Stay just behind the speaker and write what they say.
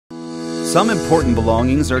Some important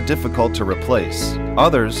belongings are difficult to replace.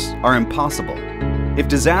 Others are impossible. If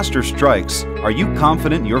disaster strikes, are you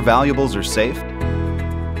confident your valuables are safe?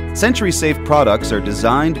 SentrySafe products are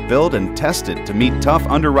designed, built, and tested to meet tough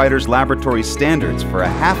Underwriters Laboratory standards for a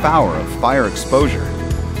half hour of fire exposure.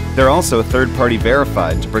 They're also third-party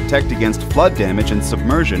verified to protect against flood damage and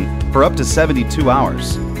submersion for up to 72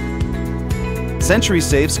 hours.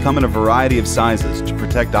 SentrySafes come in a variety of sizes to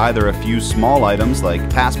protect either a few small items like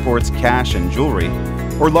passports, cash, and jewelry,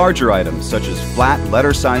 or larger items such as flat,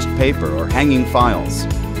 letter-sized paper or hanging files.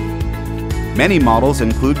 Many models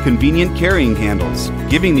include convenient carrying handles,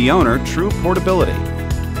 giving the owner true portability.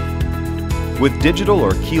 With digital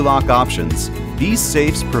or key lock options, these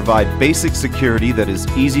safes provide basic security that is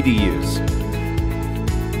easy to use.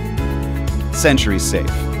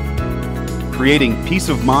 SentrySafe, creating peace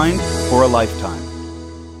of mind for a lifetime.